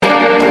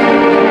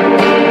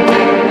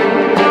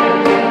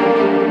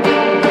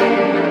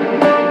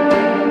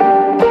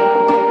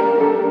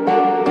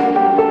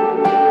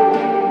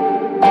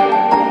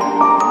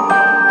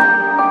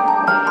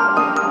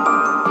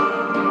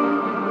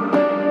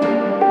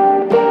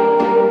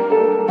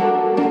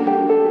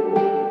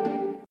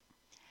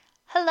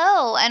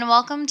and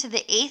welcome to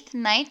the 8th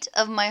night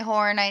of my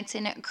Horror Nights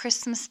in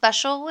Christmas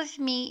special with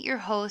me, your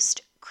host,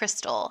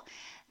 Crystal.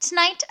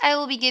 Tonight, I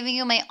will be giving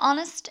you my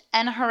honest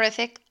and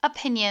horrific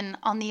opinion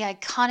on the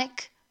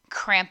iconic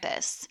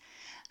Krampus.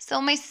 So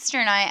my sister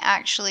and I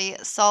actually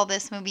saw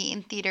this movie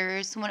in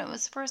theaters when it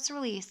was first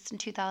released in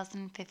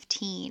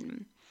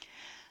 2015.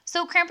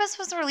 So Krampus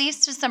was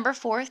released December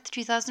 4th,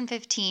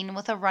 2015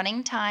 with a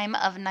running time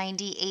of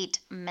 98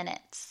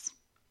 minutes.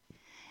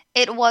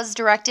 It was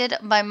directed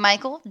by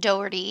Michael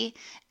Dougherty,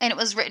 and it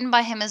was written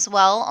by him as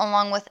well,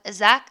 along with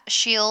Zach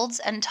Shields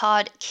and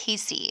Todd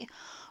Casey.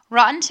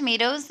 Rotten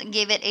Tomatoes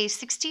gave it a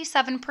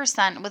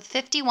 67% with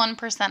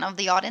 51% of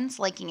the audience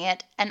liking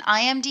it, and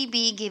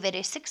IMDb gave it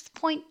a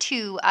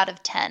 6.2 out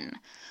of 10.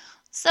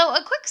 So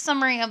a quick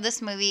summary of this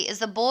movie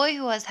is a boy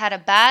who has had a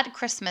bad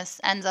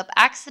Christmas ends up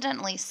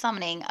accidentally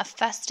summoning a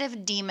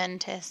festive demon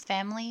to his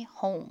family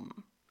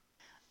home.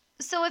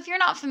 So if you're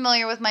not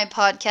familiar with my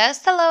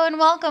podcast, hello and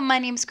welcome. My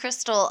name's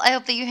Crystal. I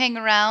hope that you hang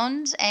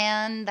around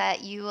and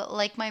that you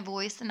like my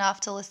voice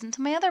enough to listen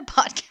to my other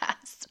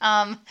podcast.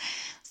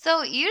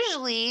 So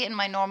usually in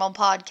my normal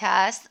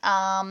podcast,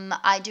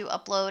 I do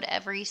upload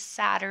every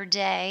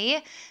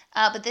Saturday,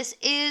 but this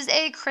is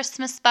a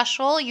Christmas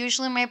special.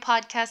 Usually my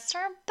podcasts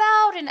are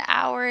about an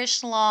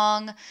hour-ish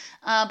long,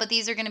 but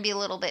these are going to be a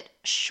little bit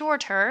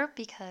shorter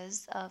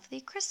because of the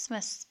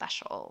Christmas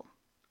special.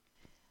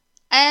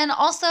 And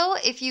also,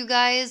 if you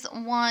guys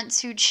want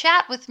to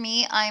chat with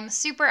me, I'm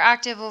super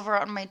active over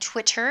on my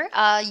Twitter.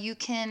 You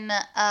can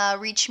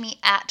reach me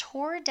at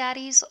Horror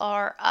Daddies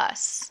Are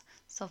Us.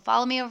 So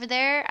follow me over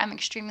there. I'm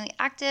extremely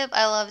active.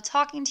 I love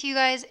talking to you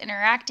guys,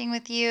 interacting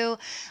with you.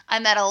 I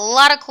met a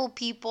lot of cool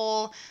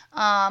people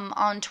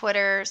on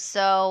Twitter.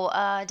 So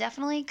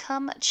definitely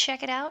come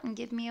check it out and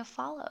give me a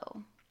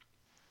follow.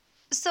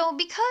 So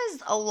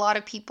because a lot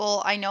of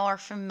people I know are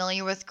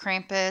familiar with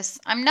Krampus,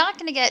 I'm not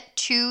going to get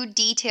too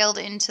detailed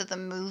into the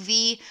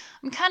movie.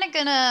 I'm kind of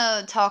going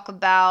to talk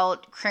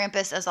about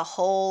Krampus as a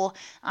whole.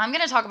 I'm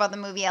going to talk about the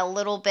movie a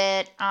little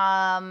bit,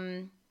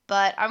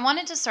 but I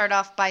wanted to start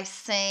off by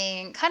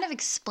saying, kind of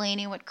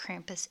explaining what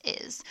Krampus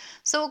is.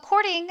 So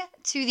according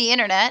to the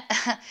internet,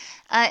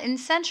 in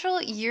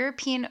Central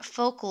European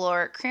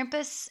folklore,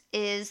 Krampus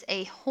is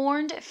a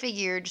horned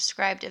figure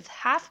described as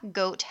half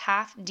goat,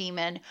 half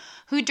demon,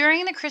 who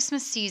during the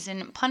Christmas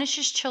season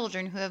punishes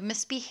children who have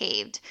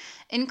misbehaved,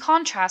 in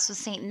contrast with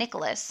St.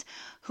 Nicholas,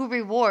 who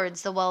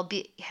rewards the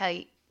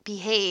well-behaved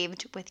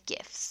with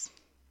gifts.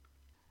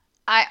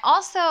 I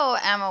also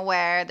am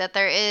aware that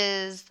there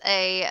is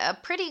a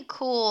pretty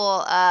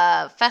cool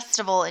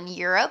festival in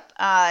Europe.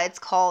 It's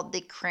called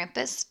the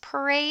Krampus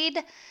Parade.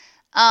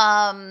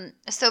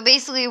 So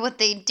basically what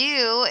they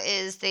do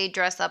is they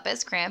dress up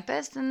as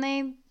Krampus and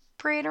they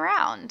parade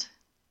around.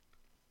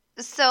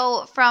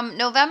 So from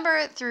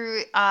November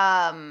through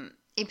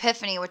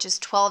Epiphany, which is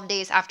 12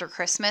 days after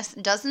Christmas,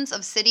 dozens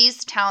of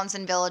cities, towns,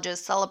 and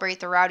villages celebrate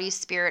the rowdy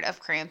spirit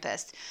of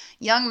Krampus.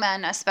 Young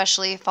men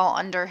especially fall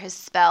under his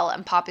spell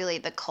and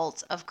populate the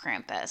cult of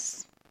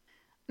Krampus.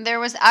 There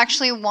was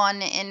actually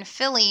one in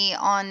Philly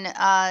on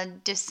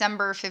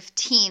December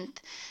 15th,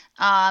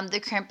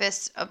 the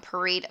Krampus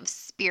Parade of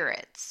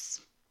Spirits.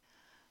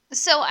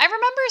 So I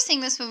remember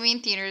seeing this movie in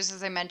theaters,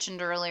 as I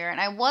mentioned earlier,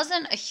 and I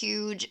wasn't a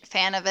huge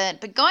fan of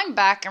it, but going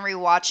back and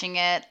rewatching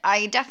it,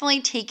 I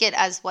definitely take it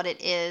as what it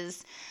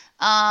is.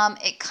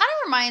 It kind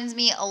of reminds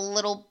me a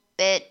little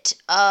bit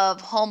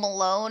of Home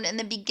Alone in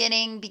the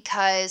beginning,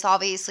 because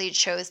obviously it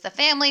shows the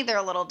family, they're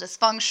a little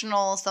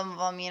dysfunctional, some of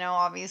them,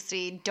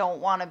 obviously don't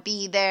want to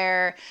be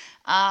there.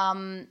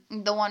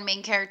 The one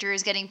main character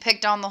is getting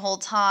picked on the whole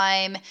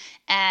time,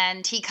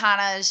 and he kind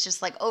of is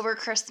just like over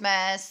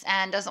Christmas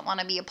and doesn't want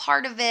to be a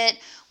part of it,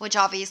 which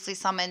obviously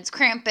summons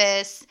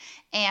Krampus.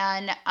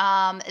 And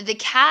the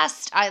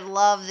cast, I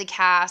love the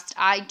cast.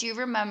 I do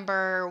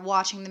remember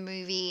watching the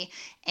movie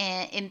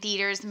in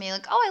theaters and being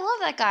like, oh, I love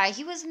that guy.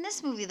 He was in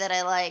this movie that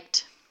I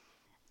liked.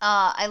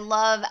 I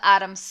love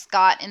Adam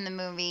Scott in the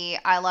movie.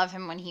 I love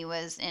him when he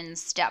was in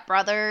Step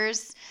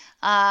Brothers.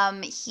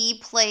 He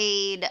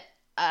played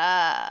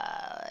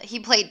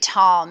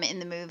Tom in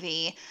the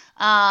movie.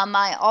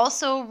 I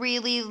also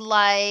really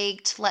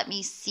liked, let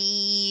me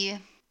see.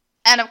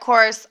 And of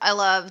course, I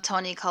love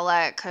Toni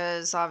Collette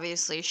because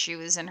obviously she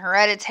was in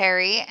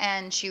Hereditary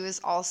and she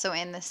was also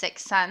in The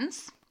Sixth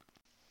Sense.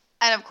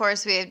 And of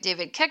course, we have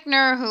David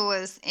Koechner, who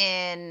was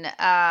in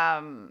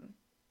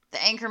the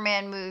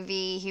Anchorman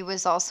movie. He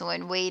was also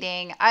in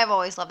Waiting. I've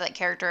always loved that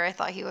character. I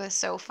thought he was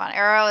so funny.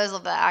 Or I always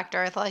loved that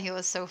actor. I thought he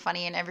was so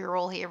funny in every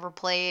role he ever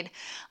played.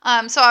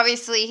 So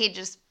obviously, he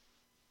just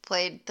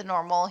played the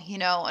normal,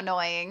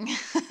 annoying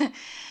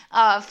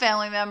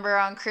family member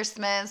on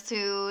Christmas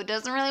who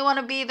doesn't really want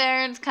to be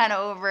there and is kind of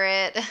over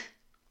it.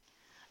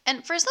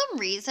 And for some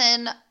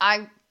reason,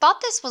 I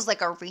thought this was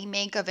like a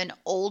remake of an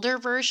older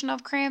version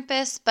of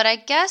Krampus, but I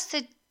guess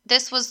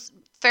this was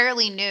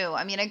fairly new.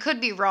 I mean, I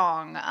could be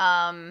wrong.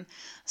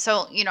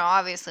 So,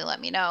 obviously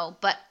let me know.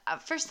 But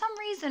for some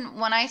reason,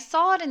 when I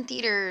saw it in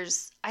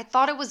theaters, I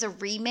thought it was a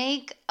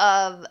remake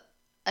of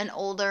an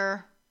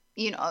older,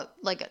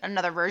 like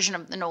another version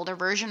of an older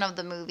version of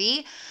the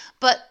movie.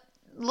 But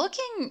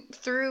looking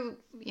through,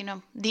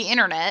 the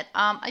internet,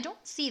 I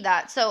don't see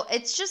that. So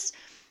it's just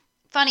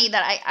funny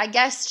that I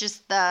guess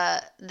just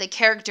the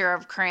character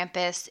of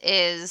Krampus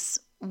is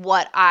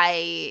what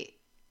I'm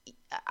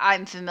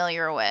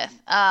familiar with.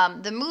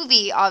 The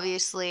movie,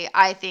 obviously,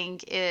 I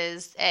think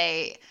is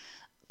a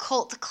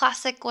cult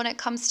classic when it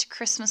comes to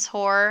Christmas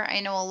horror.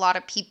 I know a lot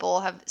of people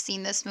have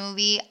seen this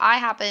movie. I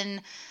happen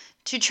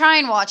to try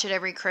and watch it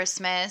every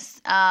Christmas,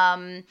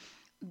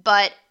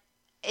 but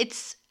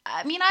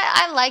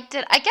I liked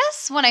it. I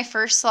guess when I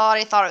first saw it,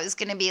 I thought it was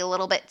going to be a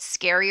little bit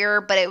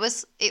scarier, but it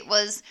was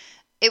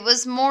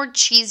more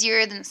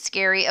cheesier than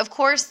scary. Of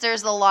course,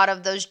 there's a lot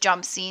of those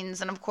jump scenes,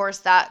 and of course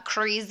that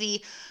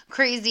crazy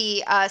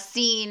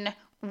scene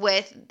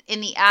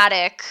in the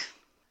attic.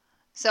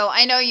 So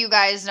I know you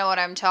guys know what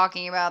I'm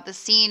talking about. The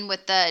scene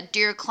with the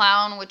deer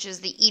clown, which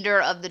is the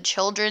eater of the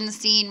children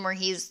scene, where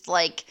he's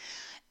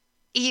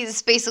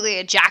basically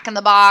a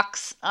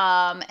jack-in-the-box,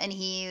 and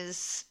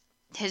his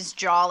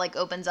jaw like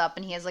opens up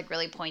and he has like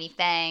really pointy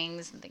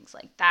fangs and things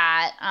like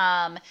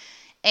that.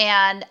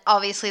 And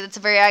obviously that's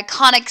a very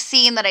iconic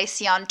scene that I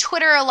see on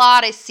Twitter a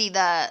lot. I see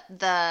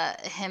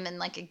him in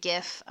like a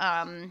GIF,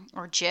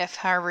 or GIF,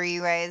 however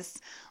you guys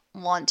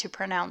want to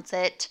pronounce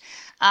it,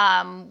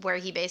 where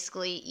he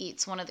basically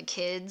eats one of the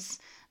kids.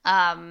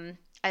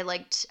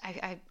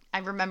 I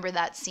remember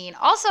that scene.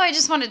 Also, I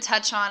just want to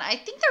touch on, I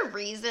think the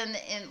reason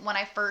when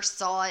I first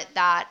saw it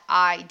that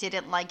I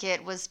didn't like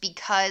it was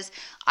because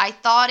I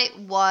thought it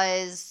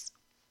was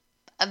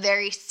a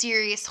very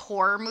serious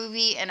horror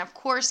movie. And of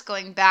course,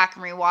 going back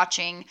and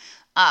rewatching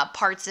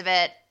parts of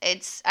it,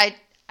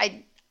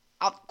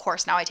 of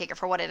course, now I take it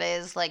for what it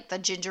is, like the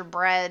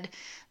gingerbread,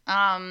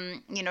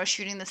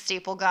 shooting the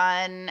staple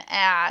gun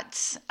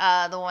at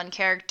the one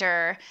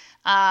character.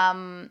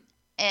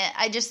 And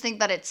I just think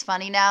that it's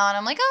funny now, and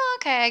I'm like, oh,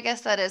 okay, I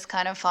guess that is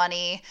kind of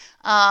funny.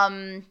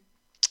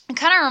 It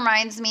kind of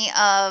reminds me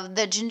of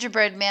the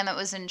gingerbread man that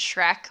was in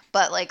Shrek,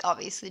 but like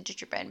obviously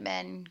gingerbread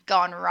man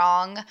gone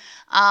wrong. And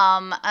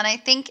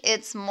I think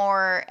that's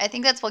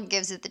what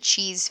gives it the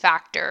cheese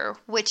factor,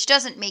 which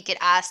doesn't make it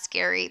as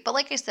scary. But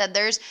like I said,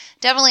 there's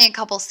definitely a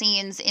couple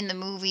scenes in the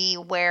movie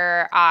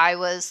where I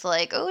was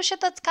like, oh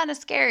shit, that's kind of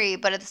scary.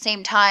 But at the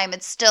same time,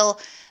 it's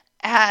still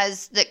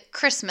has the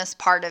Christmas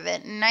part of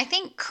it. And I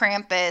think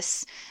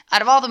Krampus,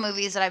 out of all the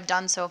movies that I've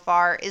done so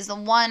far, is the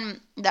one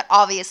that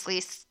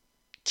obviously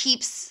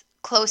keeps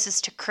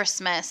closest to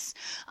Christmas.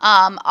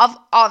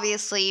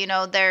 Obviously,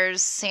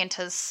 there's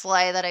Santa's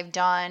Sleigh that I've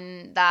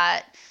done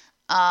that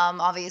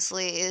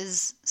obviously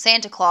is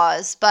Santa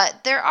Claus.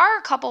 But there are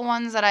a couple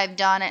ones that I've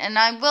done, and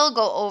I will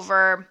go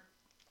over.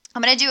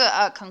 I'm going to do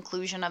a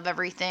conclusion of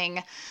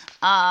everything.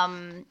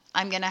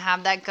 I'm going to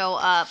have that go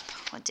up.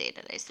 What day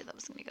did I say that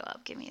was going to go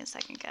up? Give me a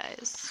second,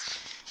 guys.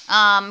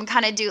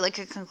 Kind of do like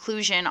a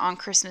conclusion on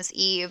Christmas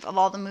Eve of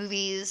all the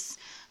movies,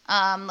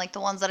 like the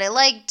ones that I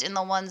liked and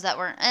the ones that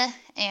were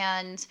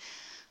And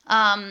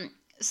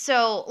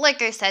so,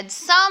 like I said,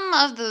 some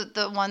of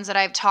the ones that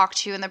I've talked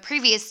to in the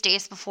previous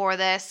days before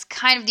this,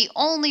 kind of the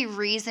only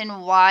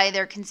reason why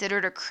they're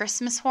considered a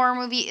Christmas horror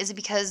movie is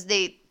because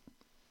they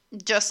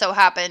just so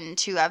happen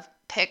to have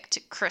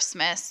picked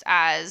Christmas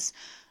as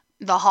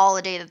the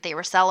holiday that they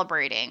were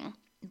celebrating.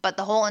 But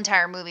the whole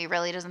entire movie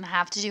really doesn't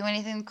have to do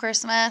anything with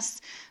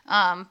Christmas.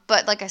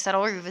 But like I said,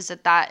 I'll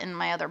revisit that in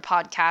my other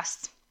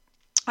podcasts,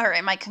 or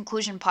in my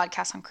conclusion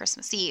podcast on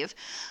Christmas Eve.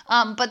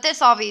 But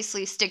this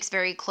obviously sticks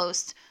very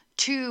close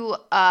to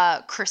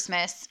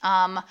Christmas.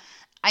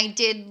 I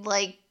did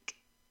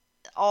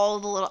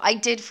I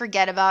did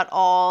forget about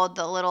all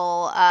the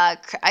little,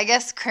 I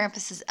guess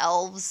Krampus's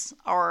elves,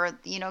 or,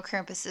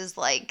 Krampus's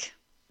like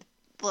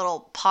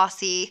little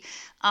posse,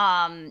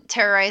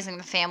 terrorizing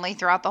the family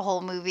throughout the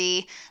whole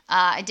movie.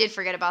 I did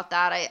forget about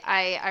that.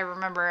 I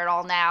remember it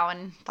all now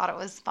and thought it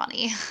was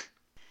funny.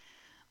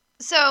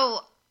 So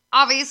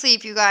obviously,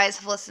 if you guys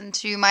have listened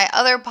to my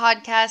other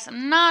podcasts,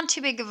 I'm not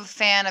too big of a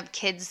fan of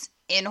kids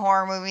in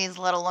horror movies,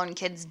 let alone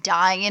kids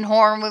dying in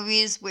horror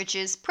movies, which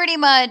is pretty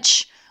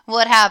much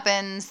what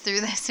happens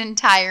through this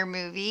entire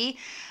movie.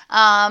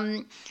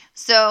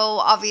 So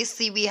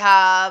obviously we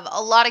have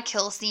a lot of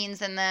kill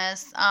scenes in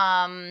this.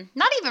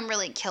 Not even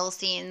really kill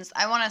scenes.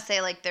 I want to say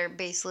like they're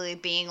basically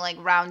being like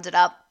rounded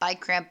up by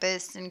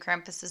Krampus and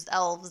Krampus's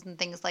elves and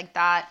things like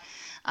that.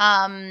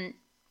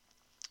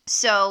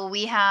 So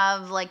we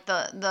have like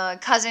the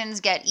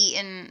cousins get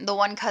eaten. The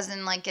one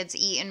cousin like gets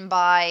eaten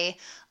by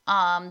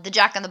the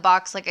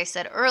Jack-in-the-Box, like I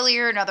said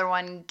earlier. Another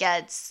one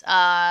gets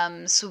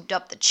swooped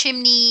up the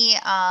chimney,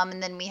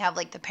 and then we have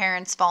like the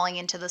parents falling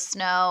into the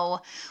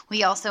snow.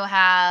 We also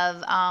have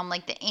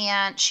like the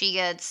aunt, she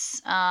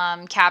gets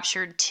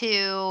captured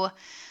too.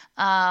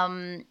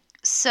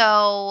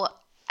 So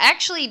I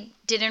actually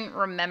didn't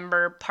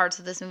remember parts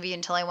of this movie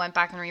until I went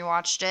back and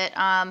rewatched it.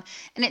 And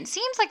it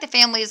seems like the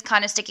family is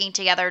kind of sticking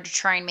together to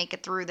try and make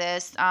it through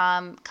this.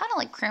 Kind of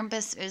like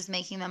Krampus is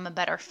making them a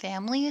better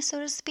family, so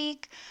to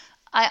speak.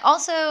 I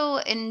also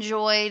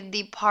enjoyed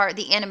the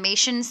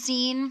animation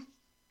scene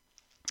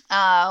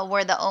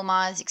where the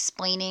Oma is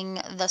explaining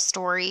the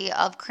story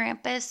of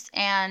Krampus.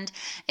 And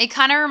it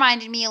kind of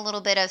reminded me a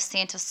little bit of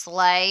Santa's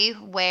Sleigh,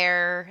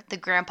 where the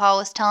grandpa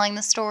was telling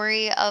the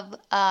story of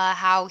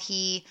how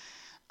he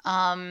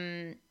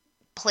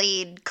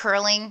played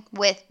curling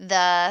with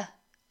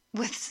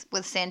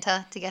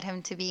Santa to get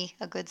him to be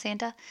a good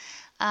Santa.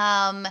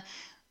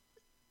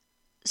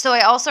 So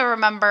I also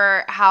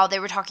remember how they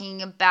were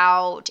talking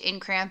about in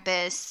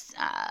Krampus,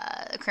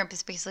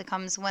 Krampus basically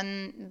comes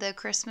when the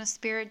Christmas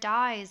spirit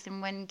dies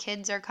and when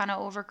kids are kind of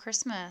over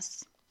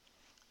Christmas.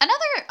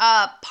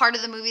 Another part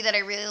of the movie that I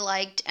really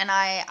liked, and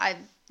I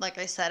like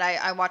I said,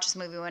 I watched this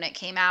movie when it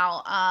came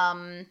out,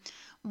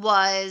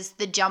 was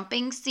the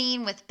jumping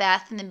scene with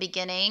Beth in the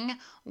beginning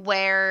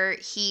where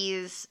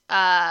he's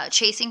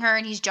chasing her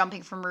and he's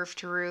jumping from roof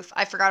to roof.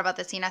 I forgot about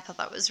that scene. I thought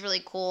that was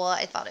really cool.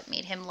 I thought it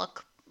made him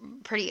look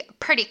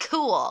pretty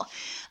cool.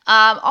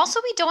 Also,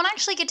 we don't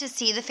actually get to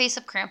see the face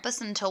of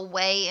Krampus until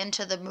way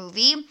into the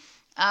movie.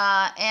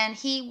 And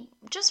he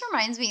just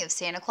reminds me of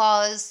Santa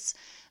Claus,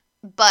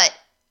 but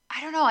I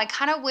don't know. I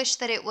kind of wish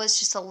that it was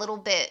just a little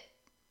bit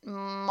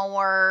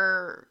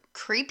more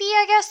creepy,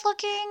 I guess,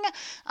 looking.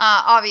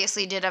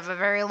 Obviously did have a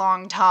very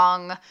long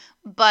tongue,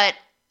 but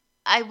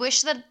I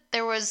wish that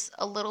there was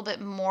a little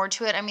bit more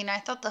to it. I mean, I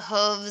thought the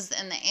hooves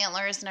and the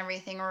antlers and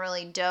everything were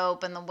really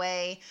dope, and the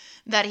way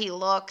that he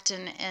looked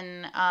and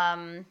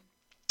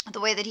the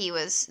way that he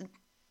was,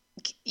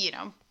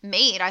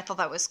 made, I thought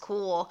that was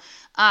cool.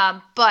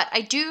 But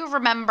I do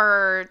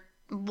remember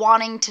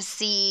wanting to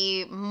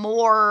see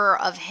more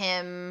of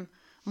him,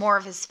 more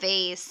of his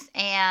face,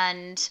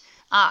 and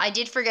I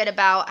did forget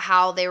about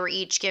how they were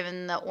each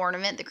given the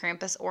ornament, the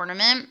Krampus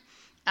ornament,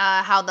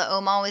 how the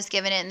Oma was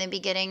given it in the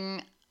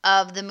beginning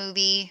of the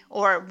movie,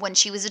 or when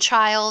she was a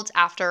child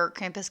after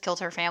Krampus killed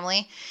her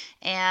family,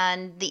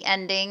 and the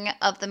ending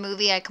of the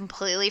movie I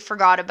completely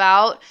forgot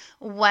about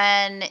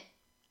when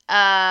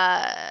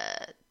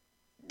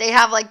they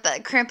have like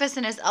the Krampus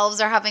and his elves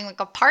are having like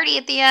a party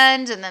at the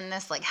end, and then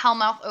this like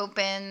hellmouth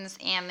opens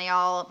and they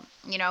all,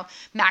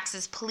 Max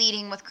is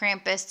pleading with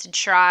Krampus to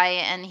try,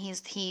 and he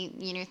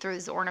throws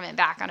his ornament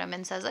back on him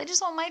and says, "I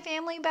just want my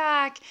family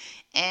back."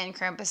 And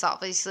Krampus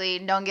obviously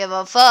don't give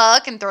a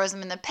fuck and throws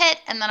him in the pit,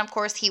 and then of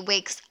course he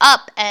wakes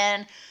up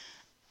and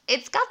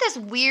it's got this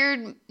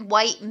weird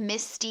white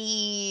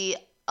misty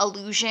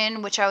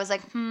illusion, which I was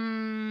like,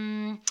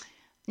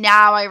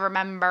 now I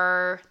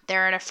remember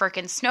they're in a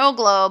freaking snow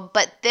globe.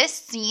 But this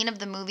scene of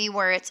the movie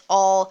where it's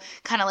all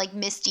kind of like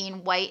misty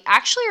and white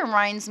actually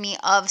reminds me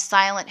of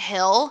Silent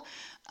Hill.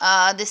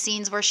 The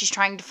scenes where she's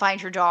trying to find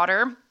her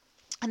daughter.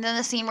 And then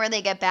the scene where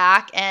they get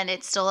back and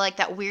it's still like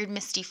that weird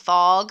misty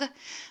fog.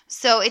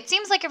 So it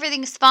seems like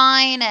everything's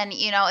fine. And,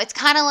 it's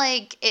kind of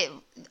like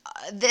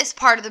this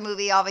part of the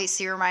movie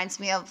obviously reminds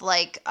me of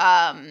like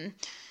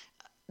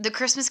The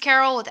Christmas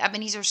Carol with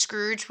Ebenezer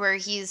Scrooge, where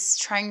he's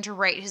trying to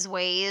right his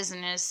ways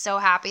and is so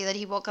happy that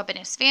he woke up and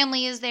his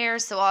family is there.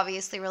 So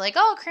obviously we're like,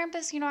 oh,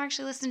 Krampus,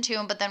 actually listen to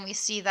him. But then we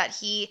see that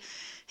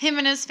him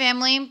and his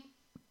family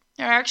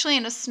are actually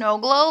in a snow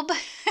globe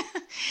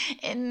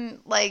in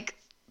like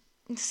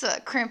it's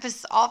a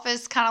Krampus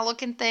office kind of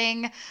looking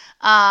thing.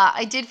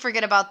 I did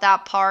forget about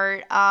that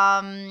part.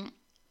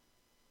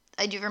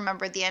 I do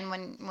remember at the end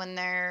when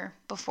they're,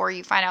 before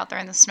you find out they're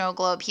in the snow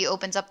globe, he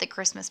opens up the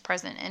Christmas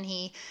present and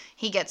he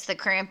gets the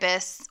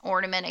Krampus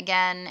ornament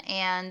again,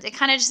 and it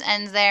kind of just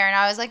ends there. And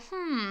I was like,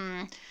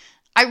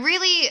 I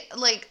really,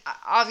 like,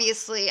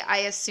 obviously I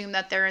assume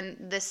that they're in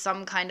this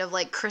some kind of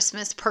like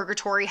Christmas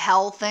purgatory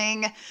hell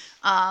thing,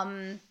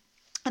 and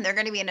they're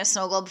going to be in a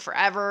snow globe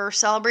forever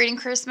celebrating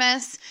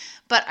Christmas.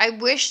 But I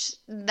wish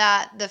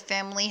that the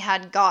family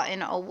had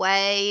gotten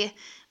away,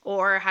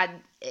 or had,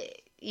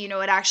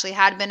 it actually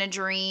had been a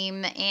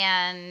dream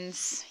and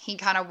he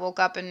kind of woke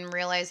up and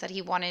realized that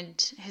he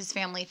wanted his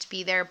family to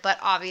be there. But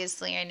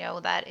obviously I know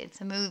that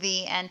it's a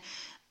movie, and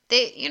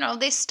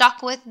they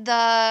stuck with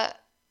the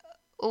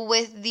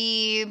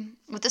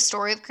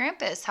story of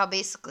Krampus, how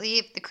basically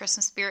if the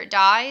Christmas spirit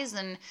dies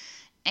and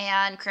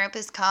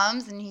Krampus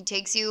comes and he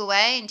takes you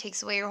away and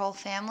takes away your whole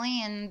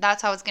family, and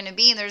that's how it's going to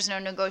be. There's no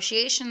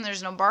negotiation.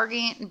 There's no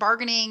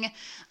bargaining.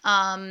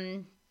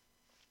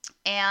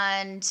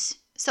 And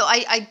so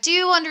I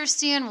do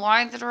understand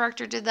why the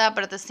director did that,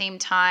 but at the same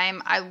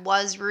time, I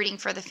was rooting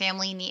for the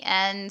family in the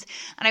end,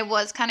 and I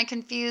was kind of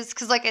confused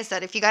because, like I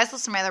said, if you guys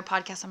listen to my other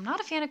podcasts, I'm not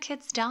a fan of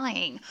kids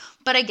dying,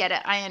 but I get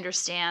it. I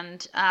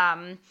understand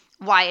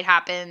why it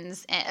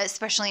happens,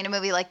 especially in a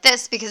movie like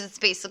this, because it's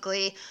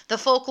basically the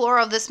folklore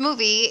of this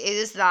movie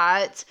is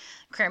that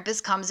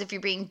Krampus comes if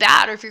you're being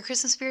bad or if your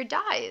Christmas spirit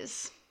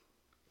dies.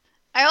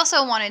 I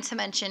also wanted to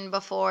mention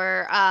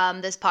before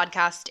this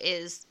podcast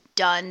is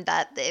done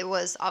that it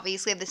was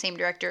obviously the same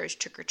director as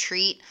Trick or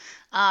Treat.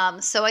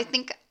 So I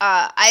think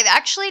I've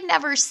actually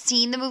never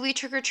seen the movie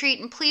Trick or Treat,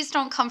 and please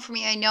don't come for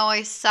me. I know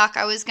I suck.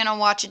 I was going to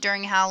watch it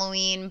during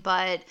Halloween,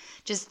 but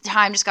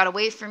time just got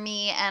away from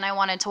me, and I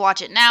wanted to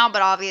watch it now,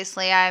 but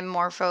obviously I'm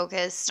more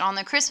focused on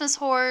the Christmas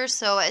horror.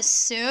 So as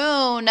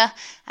soon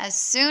as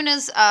soon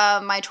as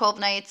my 12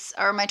 nights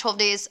or my 12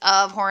 days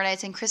of Horror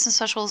Nights and Christmas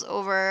Special is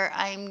over,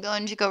 I'm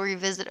going to go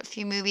revisit a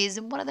few movies,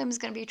 and one of them is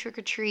going to be Trick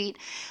or Treat,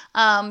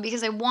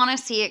 because I want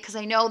to see it, because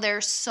I know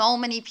there's so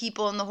many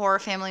people in the horror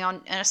family,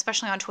 and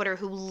especially on Twitter,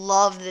 who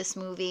love this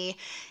movie.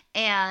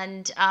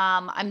 And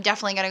I'm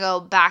definitely going to go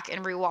back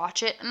and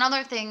rewatch it.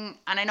 Another thing,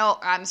 and I know,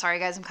 I'm sorry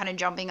guys, I'm kind of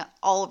jumping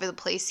all over the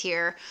place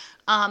here.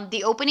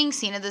 The opening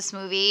scene of this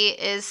movie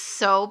is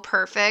so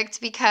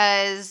perfect,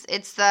 because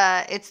it's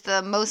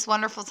the most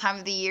wonderful time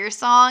of the year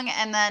song,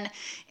 and then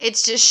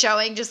it's just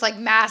showing just like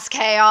mass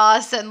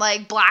chaos and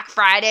like Black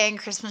Friday and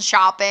Christmas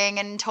shopping,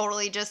 and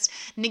totally just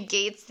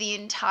negates the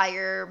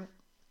entire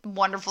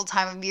wonderful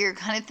time of year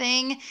kind of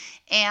thing.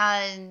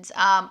 And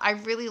I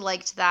really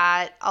liked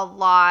that a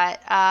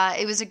lot.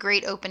 It was a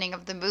great opening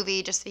of the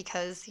movie, just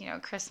because, you know,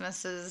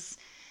 Christmas is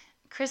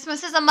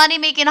a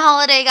money-making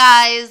holiday,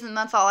 guys, and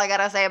that's all I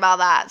gotta say about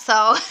that.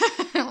 So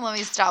let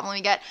me stop. Let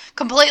me get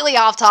completely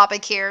off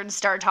topic here and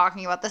start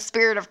talking about the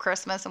spirit of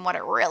Christmas and what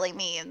it really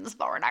means,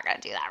 but we're not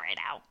gonna do that right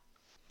now.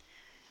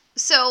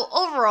 So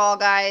overall,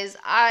 guys,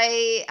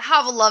 I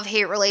have a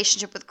love-hate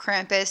relationship with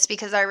Krampus,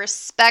 because I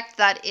respect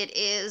that it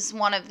is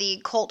one of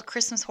the cult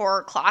Christmas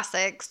horror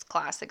classics,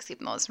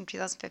 even though it's from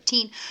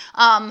 2015.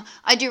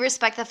 I do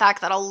respect the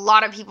fact that a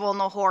lot of people in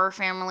the horror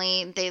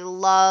family, they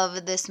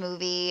love this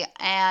movie,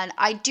 and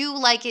I do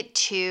like it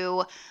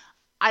too.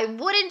 I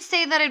wouldn't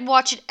say that I'd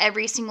watch it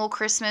every single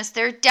Christmas.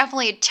 There are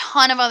definitely a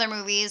ton of other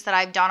movies that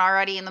I've done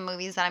already, and the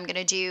movies that I'm going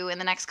to do in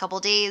the next couple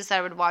days that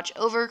I would watch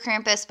over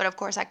Krampus. But of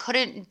course, I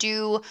couldn't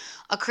do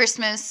a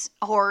Christmas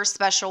horror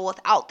special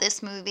without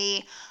this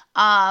movie.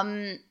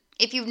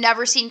 If you've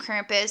never seen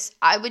Krampus,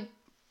 I would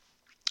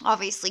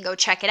obviously go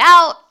check it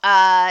out.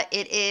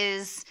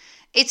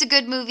 It's a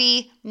good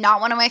movie,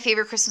 not one of my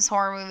favorite Christmas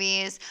horror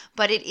movies,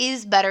 but it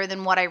is better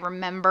than what I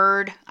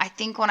remembered. I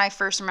think when I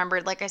first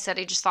remembered, like I said,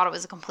 I just thought it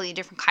was a completely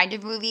different kind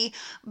of movie,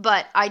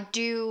 but I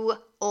do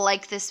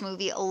like this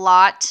movie a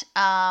lot.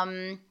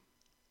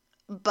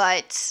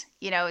 But,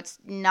 you know, it's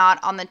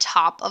not on the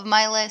top of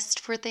my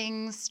list for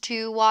things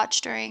to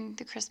watch during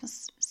the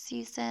Christmas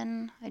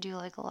season. I do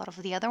like a lot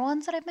of the other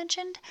ones that I've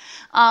mentioned.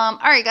 All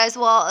right, guys.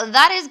 Well,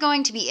 that is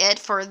going to be it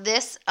for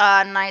this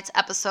night's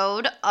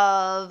episode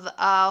of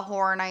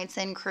Horror Nights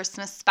and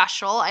Christmas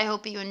Special. I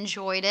hope you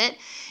enjoyed it.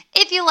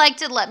 If you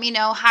liked it, let me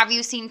know. Have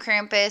you seen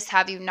Krampus?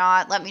 Have you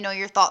not? Let me know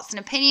your thoughts and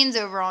opinions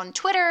over on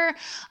Twitter.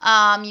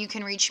 You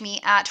can reach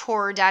me at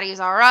Horror Daddies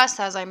R Us.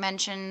 As I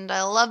mentioned,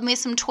 I love me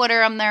some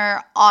Twitter. I'm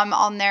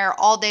on there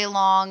all day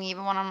long,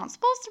 even when I'm not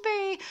supposed to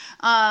be.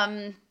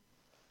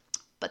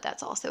 But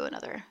that's also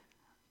another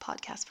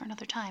podcast for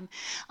another time.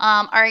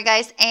 All right,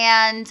 guys.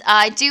 And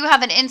I do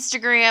have an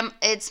Instagram.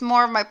 It's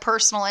more of my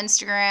personal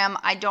Instagram.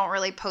 I don't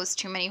really post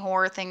too many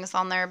horror things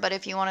on there, but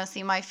if you want to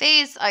see my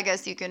face, I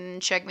guess you can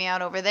check me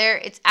out over there.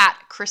 It's at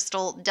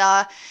Crystal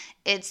Duh.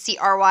 It's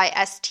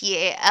CrystalDuh.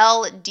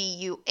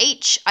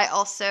 I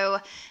also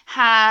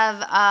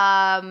have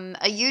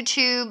a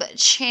YouTube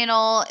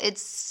channel.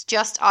 It's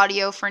just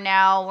audio for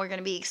now. We're going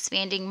to be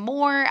expanding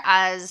more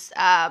as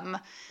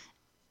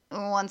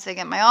once I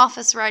get my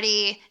office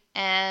ready,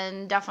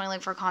 and definitely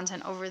look for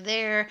content over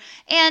there.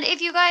 And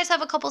if you guys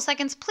have a couple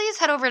seconds, please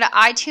head over to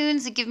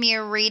iTunes and give me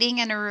a rating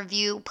and a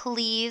review,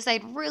 please.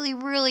 I'd really,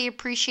 really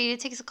appreciate it. It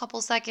takes a couple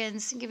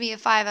seconds. Give me a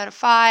 5 out of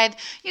 5.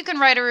 You can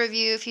write a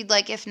review if you'd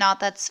like. If not,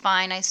 that's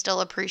fine. I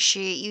still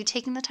appreciate you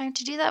taking the time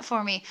to do that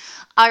for me.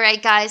 All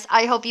right, guys.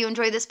 I hope you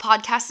enjoyed this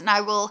podcast, and I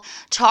will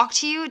talk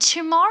to you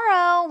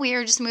tomorrow. We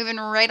are just moving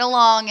right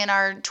along in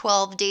our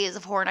 12 days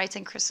of Horror Nights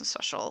and Christmas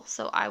Special.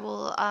 So I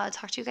will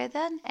talk to you guys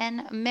then,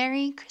 and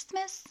Merry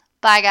Christmas.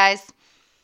 Bye, guys.